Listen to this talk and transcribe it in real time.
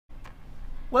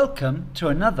Welcome to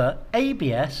another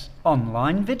ABS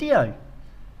online video.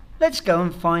 Let's go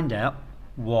and find out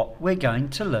what we're going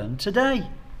to learn today.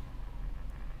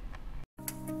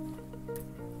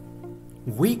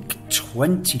 Week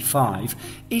 25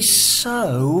 is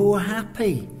so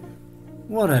happy.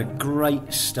 What a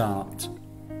great start.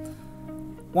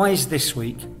 Why is this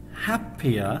week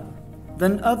happier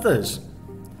than others?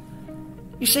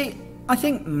 You see, I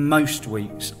think most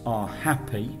weeks are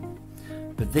happy,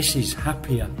 but this is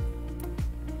happier.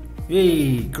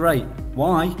 Yay, great.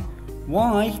 Why?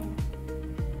 Why?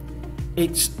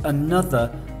 It's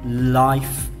another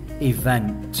life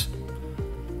event.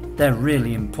 They're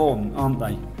really important, aren't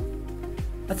they?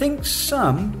 I think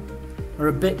some are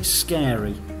a bit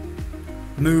scary.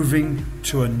 Moving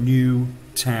to a new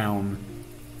town.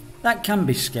 That can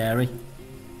be scary.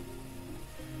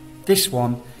 This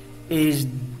one is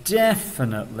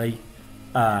definitely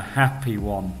a happy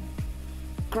one.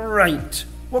 Great!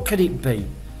 What could it be?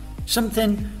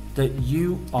 Something that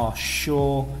you are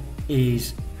sure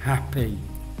is happy.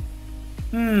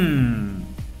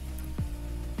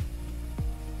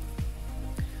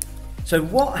 So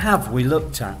what have we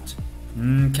looked at?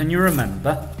 Can you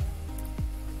remember?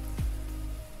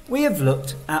 We have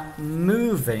looked at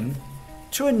moving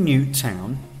to a new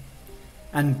town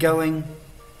and going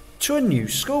to a new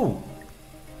school.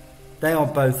 They are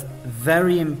both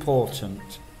very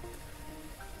important.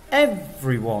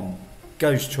 Everyone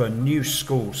goes to a new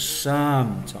school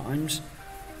sometimes,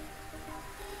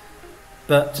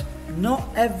 but not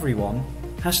everyone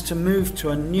has to move to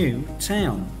a new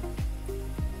town.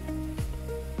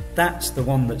 That's the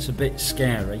one that's a bit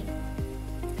scary.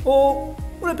 Or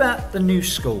what about the new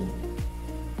school?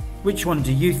 Which one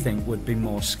do you think would be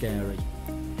more scary?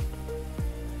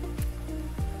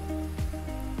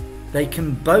 They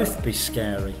can both be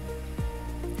scary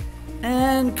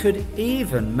and could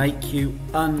even make you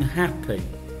unhappy.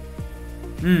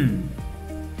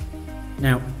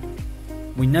 Now,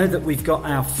 we know that we've got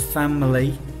our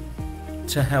family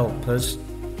to help us,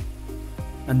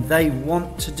 and they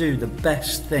want to do the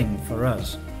best thing for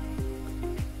us.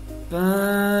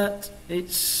 But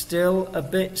it's still a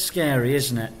bit scary,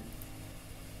 isn't it?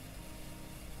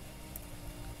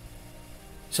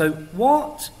 So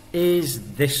what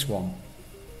is this one?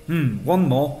 One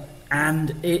more,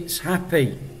 and it's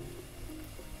happy.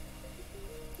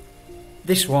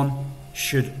 This one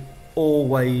should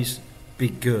always be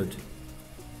good.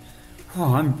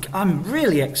 Oh, I'm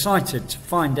really excited to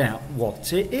find out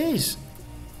what it is.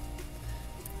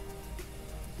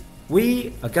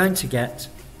 We are going to get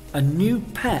a new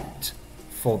pet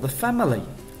for the family.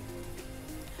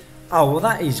 Oh, well,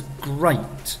 that is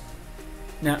great.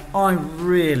 Now, I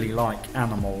really like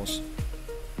animals.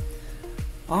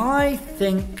 I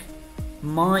think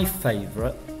my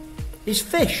favourite is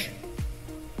fish.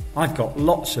 I've got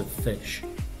lots of fish.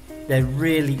 They're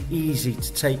really easy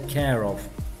to take care of.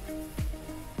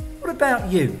 What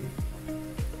about you?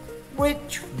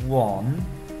 Which one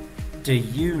do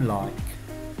you like?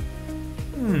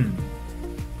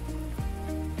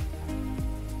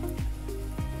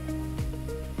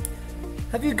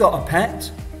 Have you got a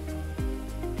pet?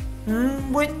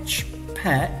 Which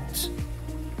pet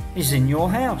is in your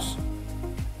house?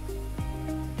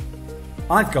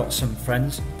 I've got some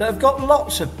friends that have got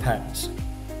lots of pets.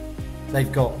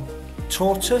 They've got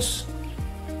tortoise,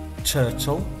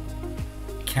 turtle,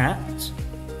 cat,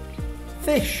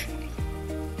 fish,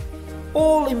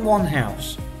 all in one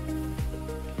house.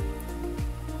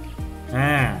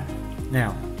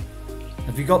 Now,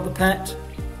 have you got the pet?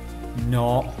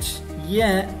 Not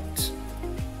yet.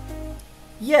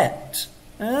 Yet.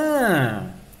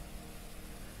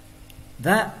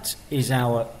 That is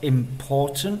our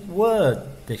important word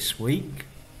this week.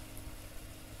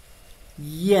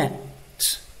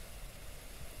 Yet.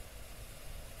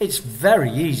 It's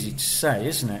very easy to say,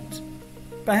 isn't it?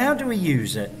 But how do we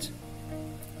use it?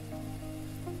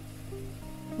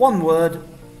 One word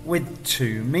with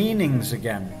two meanings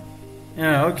again.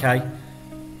 Okay.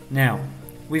 Now,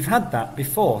 we've had that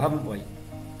before, haven't we?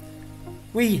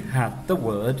 We had the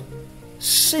word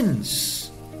since.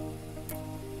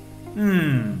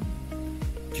 Do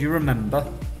you remember?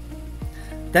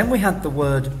 Then we had the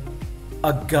word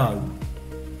ago.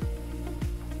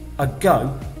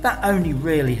 Ago, that only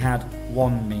really had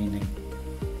one meaning.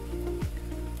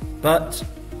 But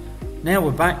now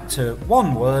we're back to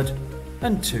one word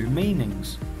and two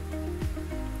meanings.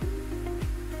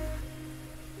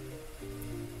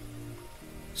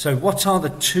 So what are the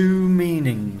two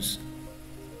meanings?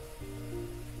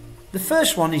 The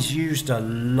first one is used a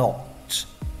lot.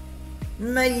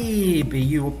 Maybe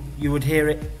you would hear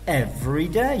it every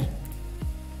day.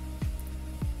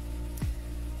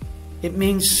 It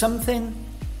means something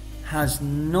has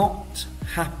not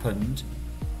happened,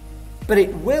 but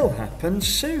it will happen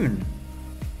soon.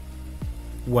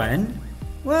 When?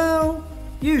 Well,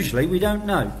 usually we don't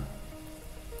know.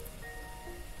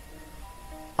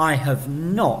 I have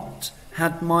not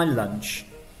had my lunch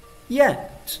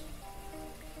yet.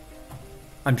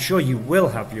 I'm sure you will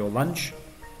have your lunch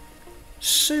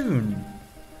soon.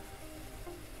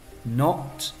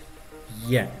 Not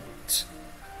yet.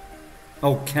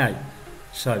 Okay,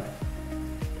 so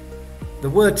the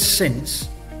word since,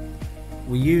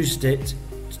 we used it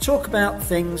to talk about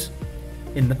things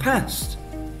in the past.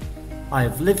 I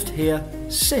have lived here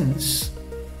since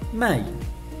May.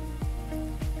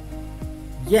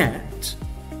 Yet,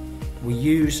 we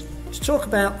use to talk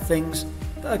about things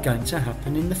that are going to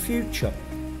happen in the future.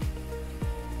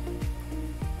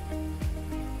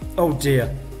 Oh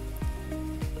dear,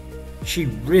 she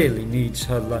really needs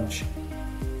her lunch.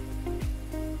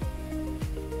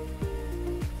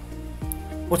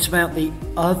 What about the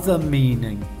other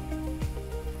meaning?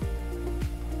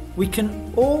 We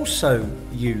can also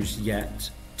use yet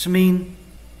to mean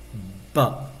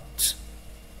but.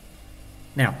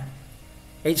 Now,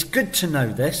 it's good to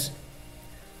know this,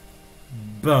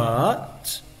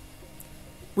 but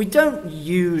we don't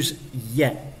use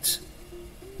yet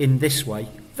in this way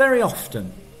very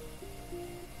often.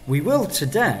 We will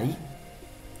today,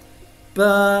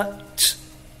 but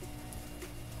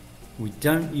we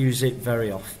don't use it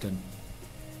very often.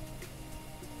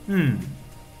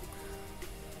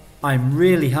 I'm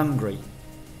really hungry,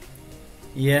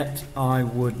 yet I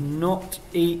would not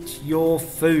eat your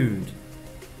food.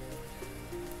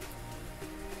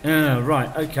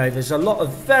 Right, okay, there's a lot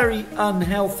of very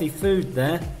unhealthy food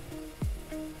there.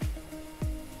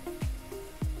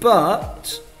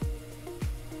 But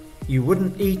you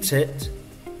wouldn't eat it.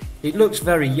 It looks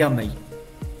very yummy.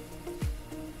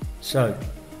 So,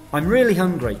 I'm really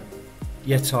hungry,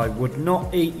 yet I would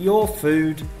not eat your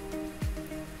food.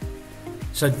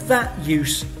 So that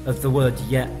use of the word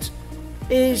yet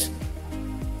is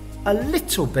a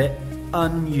little bit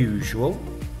unusual,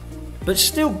 but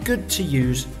still good to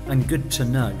use and good to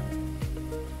know.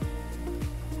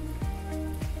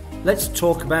 Let's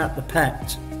talk about the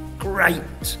pet.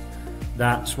 Great!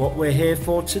 That's what we're here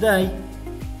for today.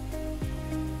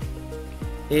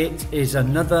 It is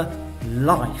another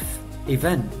life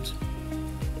event.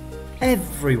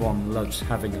 Everyone loves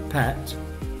having a pet.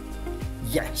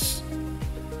 Yes.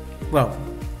 Well,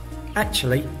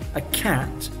 actually, a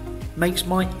cat makes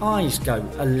my eyes go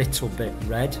a little bit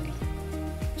red.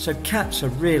 So cats are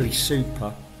really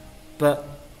super, but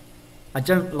I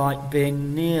don't like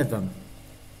being near them.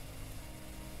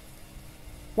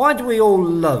 Why do we all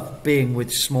love being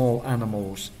with small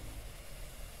animals?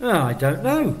 I don't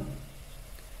know.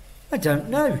 I don't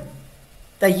know.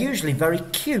 They're usually very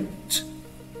cute.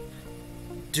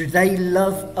 Do they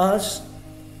love us?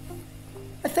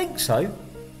 I think so.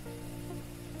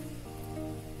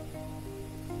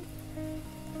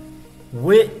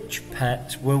 Which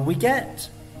pet will we get?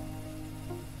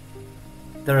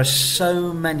 There are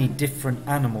so many different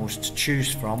animals to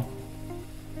choose from.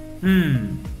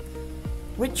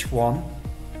 Which one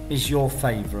is your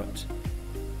favourite?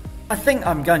 I think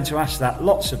I'm going to ask that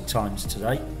lots of times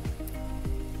today.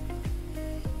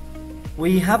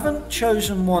 We haven't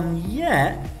chosen one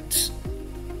yet,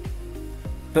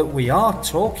 but we are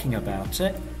talking about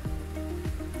it.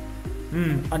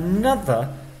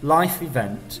 Another life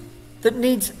event that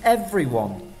needs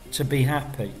everyone to be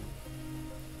happy.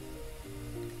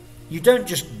 You don't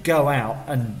just go out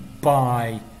and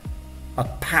buy a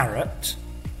parrot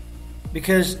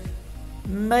because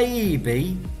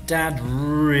maybe Dad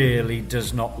really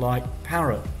does not like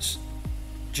parrots,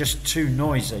 just too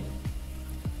noisy.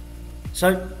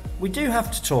 So we do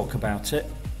have to talk about it.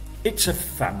 It's a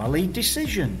family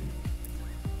decision.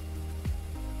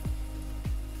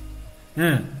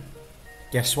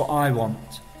 Guess what I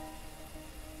want?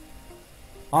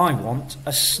 I want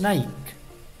a snake.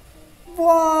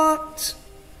 What?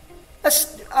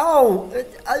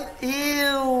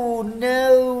 Ew,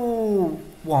 no.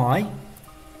 Why?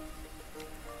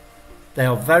 They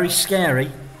are very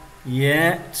scary,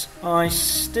 yet I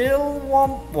still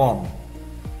want one.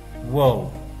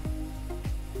 Whoa.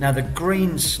 Now the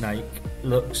green snake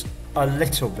looks a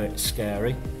little bit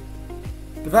scary,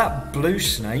 but that blue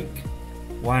snake,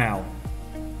 wow.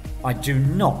 I do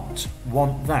not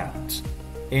want that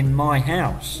in my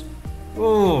house.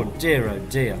 Oh dear, oh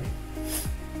dear.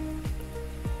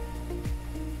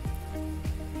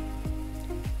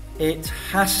 It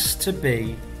has to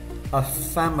be a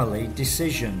family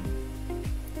decision.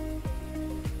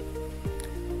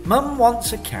 Mum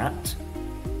wants a cat,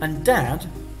 And Dad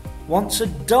wants a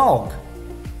dog.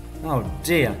 Oh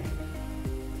dear,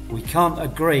 we can't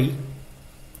agree.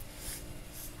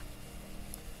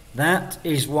 That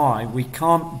is why we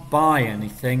can't buy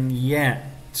anything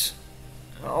yet.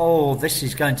 Oh, this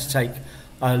is going to take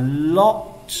a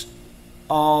lot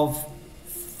of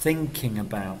thinking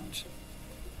about.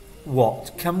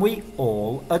 What can we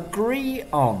all agree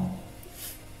on?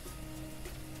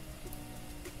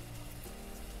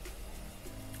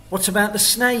 What about the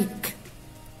snake?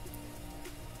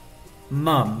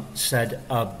 Mum said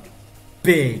a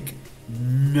big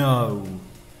no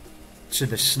to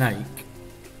the snake,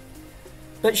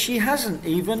 but she hasn't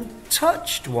even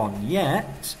touched one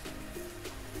yet.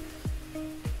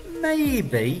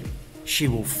 Maybe she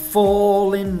will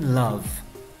fall in love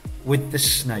with the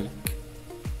snake.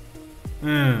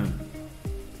 Do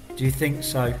you think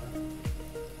so?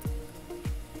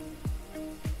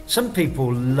 Some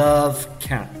people love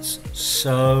cats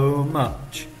so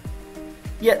much,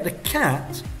 yet the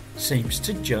cat seems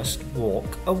to just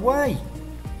walk away.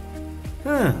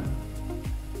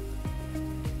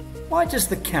 Why does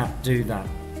the cat do that?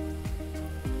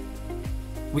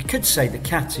 We could say the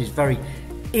cat is very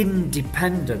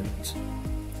independent.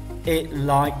 It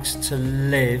likes to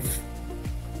live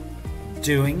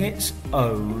doing its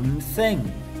own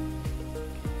thing.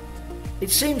 It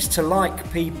seems to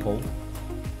like people,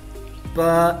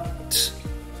 but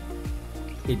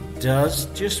it does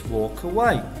just walk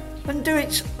away and do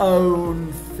its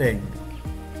own thing.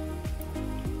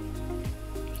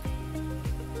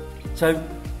 So,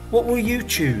 what will you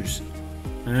choose?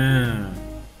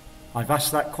 I've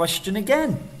asked that question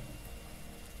again.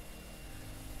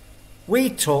 We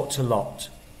talked a lot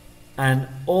and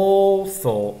all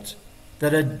thought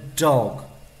that a dog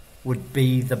would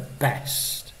be the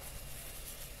best.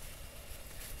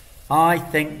 I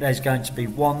think there's going to be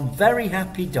one very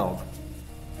happy dog.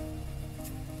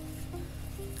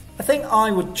 I think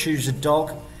I would choose a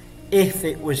dog if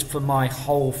it was for my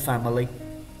whole family.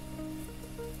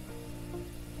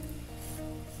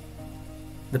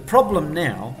 The problem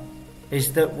now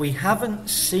is that we haven't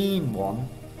seen one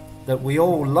that we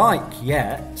all like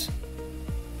yet.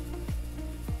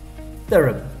 There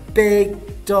are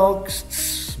big dogs,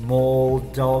 small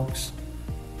dogs,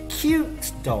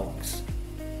 cute dogs,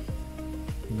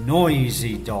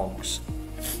 noisy dogs.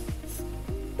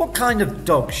 What kind of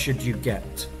dog should you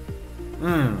get?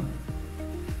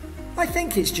 I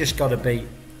think it's just got to be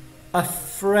a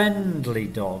friendly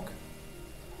dog.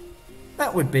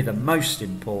 That would be the most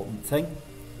important thing.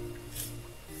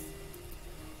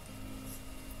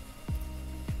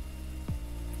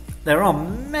 There are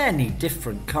many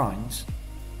different kinds.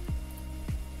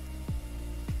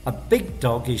 A big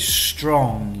dog is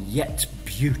strong yet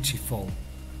beautiful.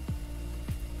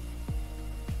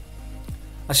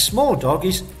 A small dog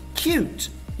is cute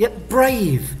yet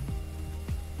brave.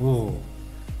 Whoa.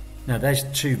 Now there's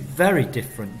two very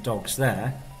different dogs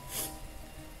there.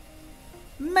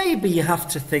 Maybe you have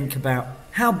to think about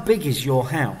how big is your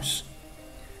house?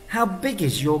 How big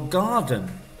is your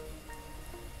garden?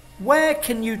 Where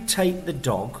can you take the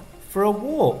dog for a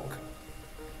walk?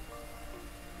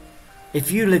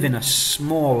 If you live in a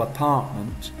small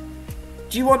apartment,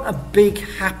 do you want a big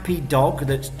happy dog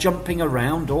that's jumping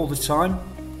around all the time?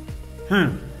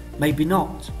 Maybe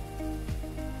not.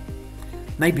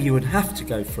 Maybe you would have to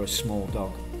go for a small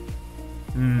dog.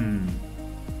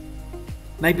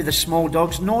 Maybe the small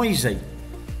dog's noisy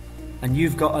and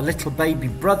you've got a little baby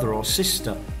brother or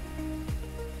sister.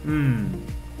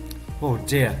 Oh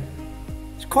dear.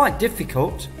 It's quite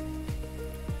difficult.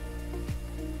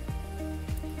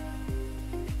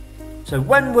 So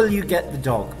when will you get the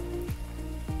dog?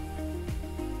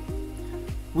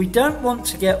 We don't want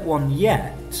to get one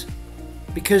yet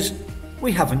because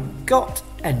we haven't got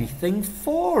anything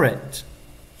for it.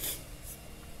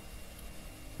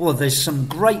 Well, there's some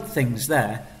great things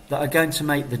there that are going to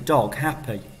make the dog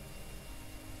happy.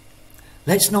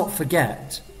 Let's not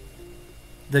forget,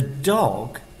 the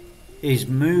dog is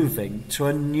moving to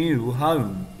a new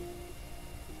home.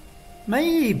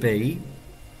 Maybe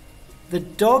the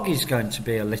dog is going to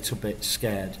be a little bit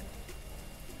scared.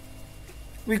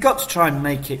 We've got to try and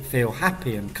make it feel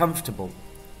happy and comfortable.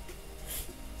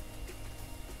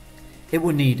 It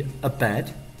will need a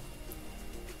bed,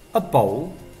 a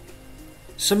bowl,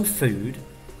 some food,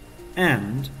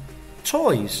 and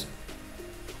toys.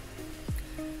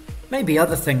 Maybe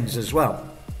other things as well.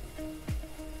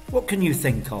 What can you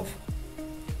think of?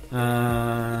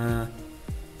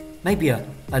 Maybe a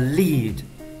lead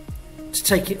to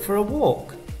take it for a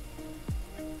walk.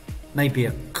 Maybe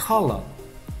a collar.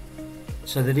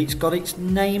 so that it's got its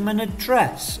name and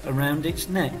address around its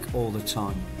neck all the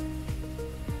time.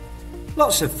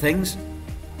 Lots of things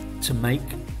to make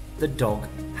the dog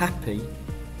happy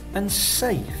and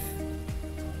safe.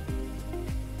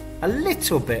 A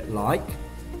little bit like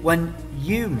when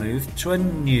you move to a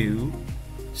new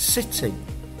city.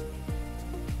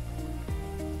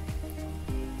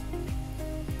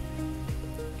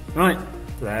 Right,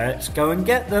 let's go and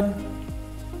get them.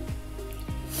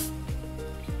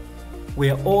 We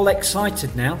are all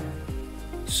excited now,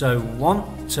 so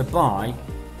want to buy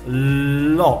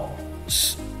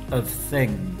lots of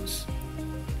things.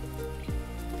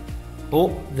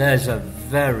 Oh, there's a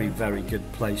very, very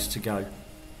good place to go.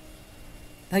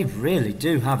 They really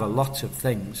do have a lot of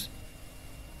things.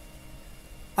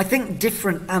 I think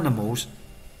different animals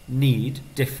need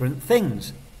different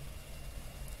things.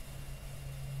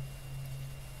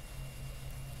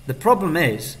 The problem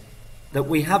is that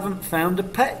we haven't found a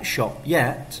pet shop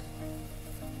yet.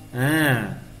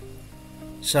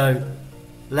 So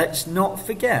let's not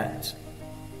forget,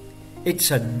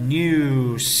 it's a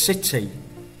new city.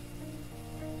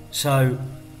 So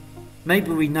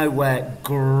maybe we know where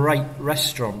great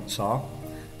restaurants are,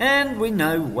 and we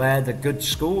know where the good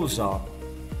schools are.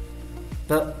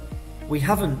 But we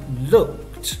haven't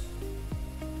looked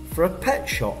for a pet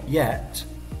shop yet.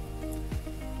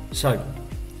 So,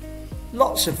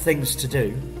 lots of things to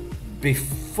do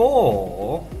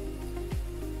before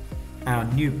our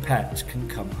new pet can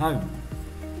come home.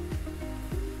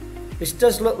 This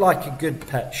does look like a good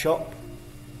pet shop.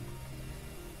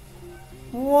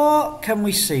 What can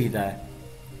we see there?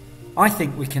 I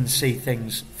think we can see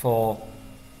things for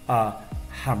a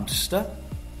hamster,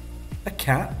 a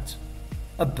cat,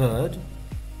 a bird,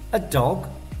 a dog.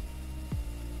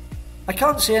 I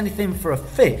can't see anything for a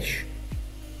fish,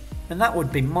 and that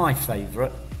would be my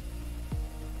favourite.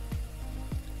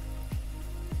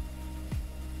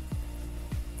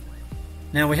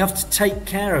 Now we have to take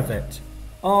care of it.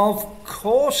 Of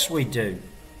course we do.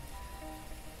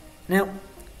 Now,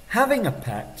 having a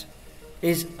pet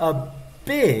is a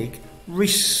big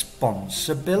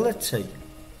responsibility.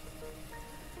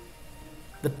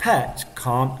 The pet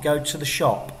can't go to the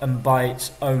shop and buy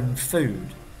its own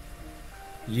food.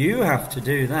 You have to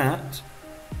do that.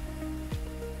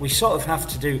 We sort of have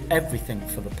to do everything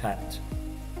for the pet.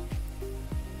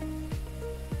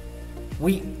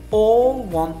 We all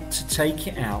want to take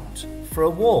it out for a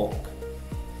walk,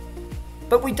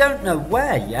 but we don't know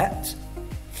where yet.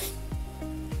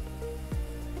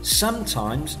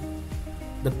 Sometimes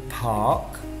the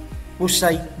park will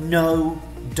say no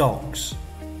dogs.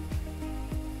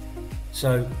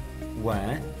 So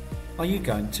where are you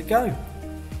going to go?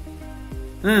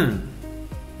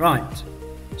 Right.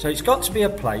 So it's got to be a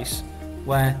place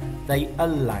where they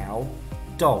allow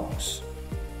dogs.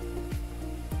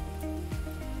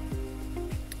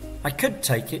 I could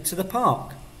take it to the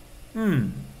park.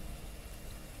 Do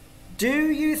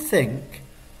you think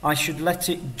I should let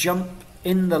it jump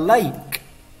in the lake?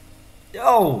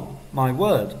 Oh, my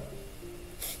word.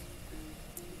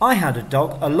 I had a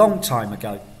dog a long time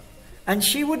ago, and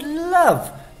she would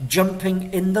love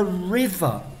jumping in the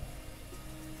river.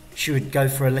 She would go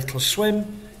for a little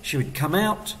swim, she would come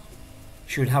out,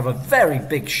 she would have a very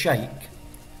big shake,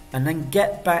 and then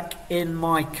get back in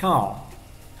my car.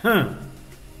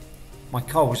 My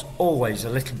car was always a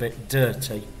little bit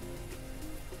dirty.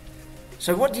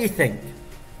 So what do you think?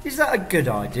 Is that a good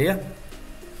idea?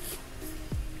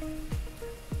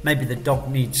 Maybe the dog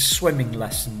needs swimming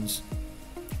lessons.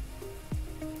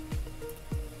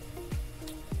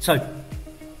 So,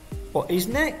 what is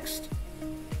next?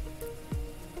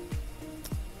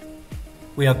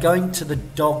 We are going to the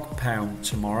dog pound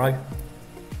tomorrow.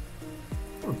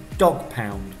 Oh, dog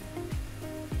pound.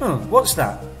 Oh, what's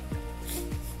that?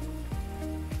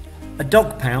 A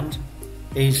dog pound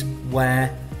is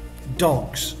where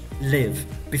dogs live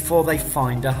before they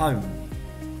find a home.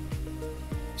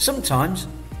 Sometimes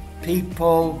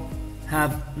people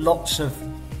have lots of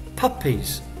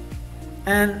puppies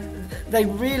and they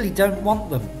really don't want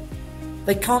them.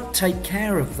 They can't take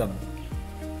care of them.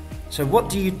 So what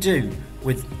do you do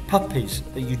with puppies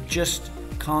that you just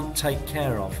can't take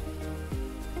care of?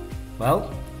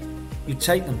 Well, you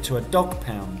take them to a dog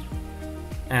pound,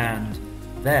 and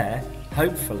there,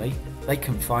 hopefully, they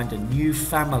can find a new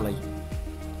family.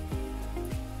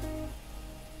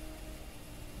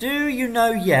 Do you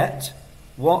know yet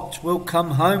what will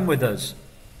come home with us?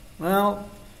 Well,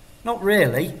 not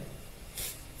really.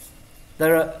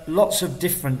 There are lots of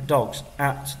different dogs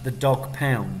at the dog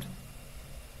pound.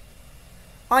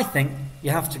 I think you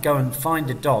have to go and find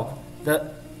a dog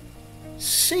that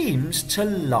seems to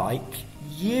like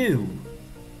you.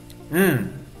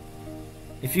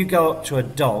 If you go up to a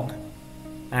dog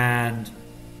and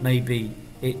maybe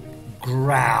it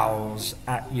growls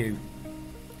at you,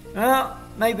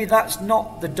 maybe that's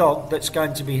not the dog that's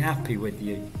going to be happy with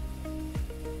you.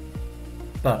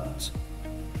 But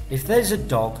if there's a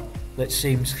dog that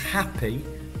seems happy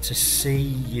to see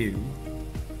you,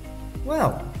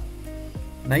 well,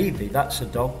 maybe that's a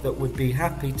dog that would be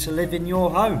happy to live in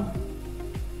your home.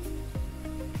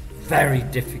 Very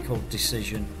difficult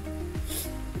decision.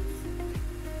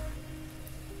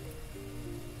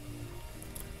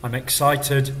 I'm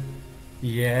excited.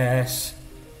 Yes,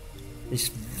 it's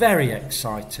very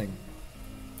exciting.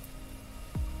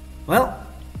 Well,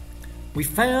 we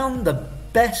found the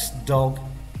best dog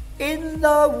in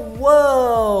the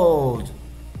world.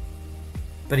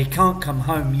 But he can't come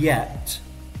home yet.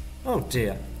 Oh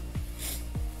dear.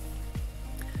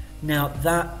 Now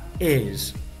that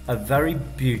is a very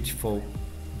beautiful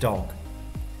dog.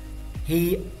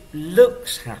 He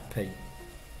looks happy.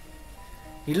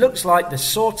 He looks like the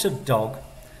sort of dog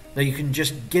that you can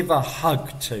just give a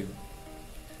hug to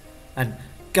and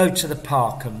go to the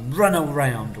park and run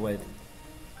around with.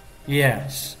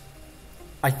 Yes,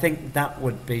 I think that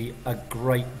would be a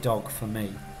great dog for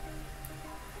me.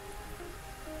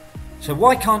 So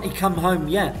why can't he come home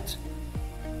yet?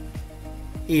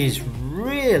 He is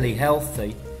really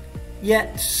healthy,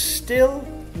 yet still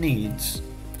needs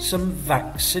some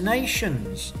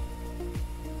vaccinations.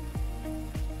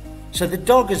 So the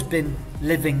dog has been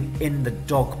living in the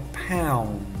dog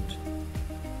pound.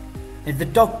 In the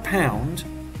dog pound,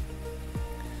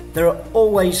 there are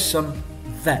always some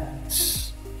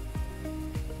vets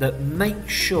that make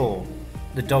sure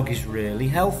the dog is really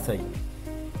healthy.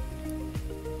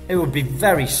 It would be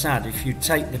very sad if you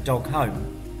take the dog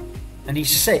home and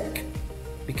he's sick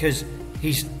because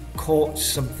he's caught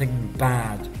something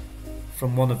bad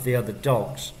from one of the other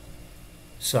dogs.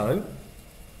 So,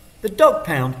 the dog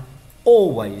pound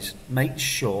always makes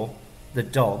sure the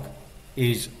dog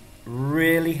is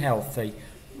really healthy,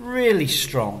 really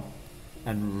strong,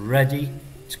 and ready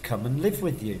to come and live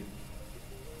with you.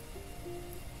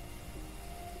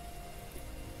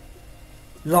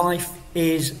 Life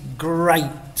is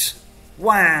great.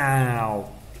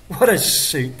 Wow, what a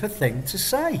super thing to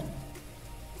say.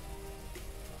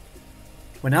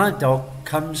 When our dog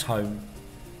comes home,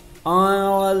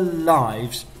 our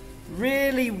lives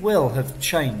really will have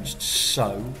changed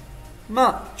so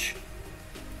much.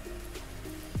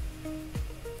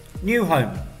 New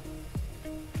home,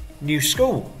 new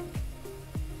school,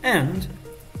 and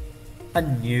a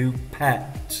new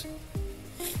pet.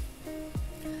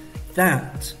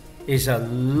 That is a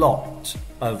lot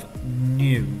of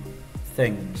new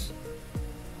things.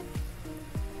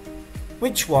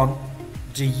 Which one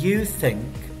do you think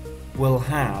will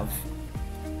have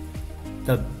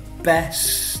the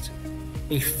best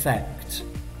effect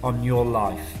on your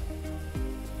life?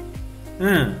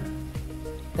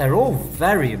 They're all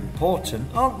very important,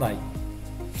 aren't they?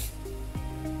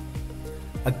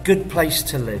 A good place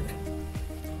to live,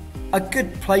 a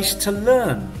good place to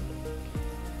learn,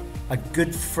 a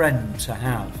good friend to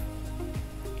have.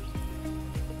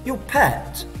 Your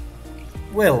pet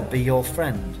will be your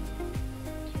friend.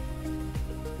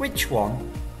 Which one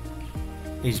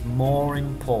is more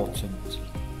important?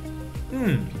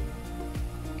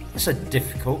 That's a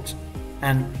difficult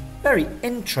and very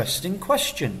interesting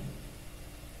question.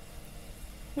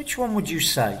 Which one would you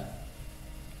say?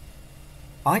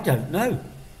 I don't know.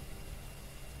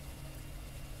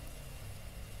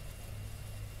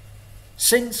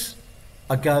 Since,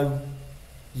 ago,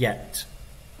 yet.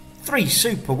 3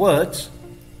 super words.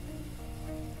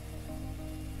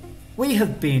 We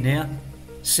have been here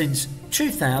since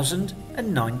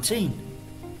 2019,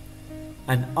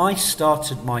 and I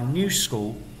started my new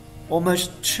school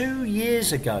almost 2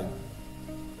 years ago.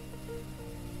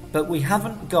 But we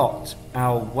haven't got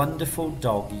our wonderful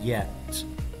dog yet.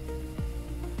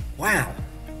 Wow,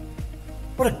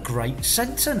 what a great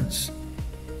sentence.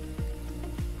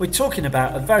 We're talking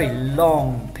about a very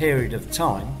long period of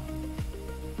time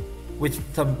with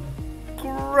some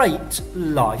great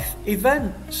life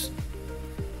events.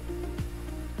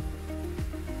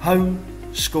 Home,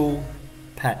 school,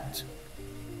 pet.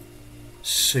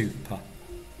 Super.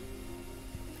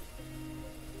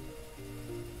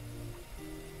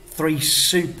 3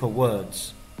 super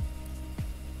words.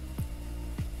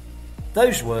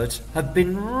 Those words have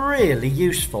been really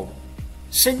useful.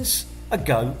 Since,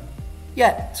 ago,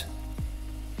 yet.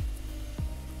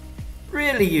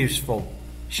 Really useful.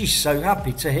 She's so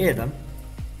happy to hear them.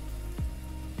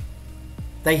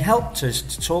 They helped us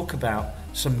to talk about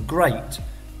some great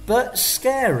but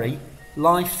scary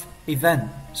life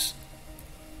events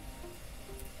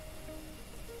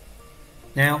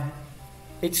Now,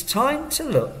 it's time to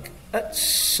look at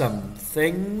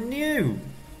something new.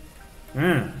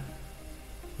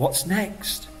 What's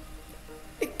next?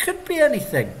 It could be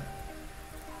anything.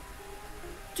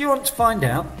 Do you want to find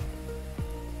out?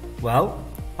 Well,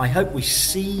 I hope we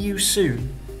see you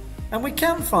soon and we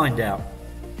can find out.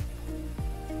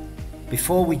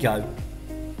 Before we go,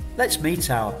 let's meet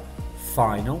our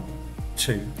final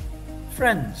 2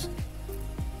 friends.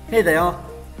 Here they are,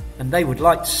 and they would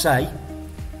like to say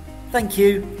thank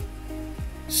you.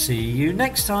 See you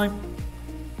next time.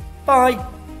 Bye.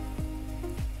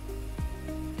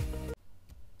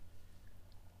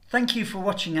 Thank you for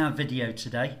watching our video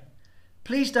today.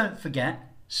 Please don't forget,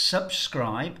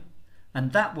 subscribe,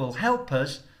 and that will help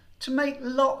us to make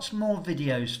lots more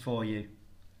videos for you.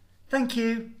 Thank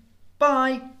you.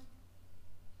 Bye.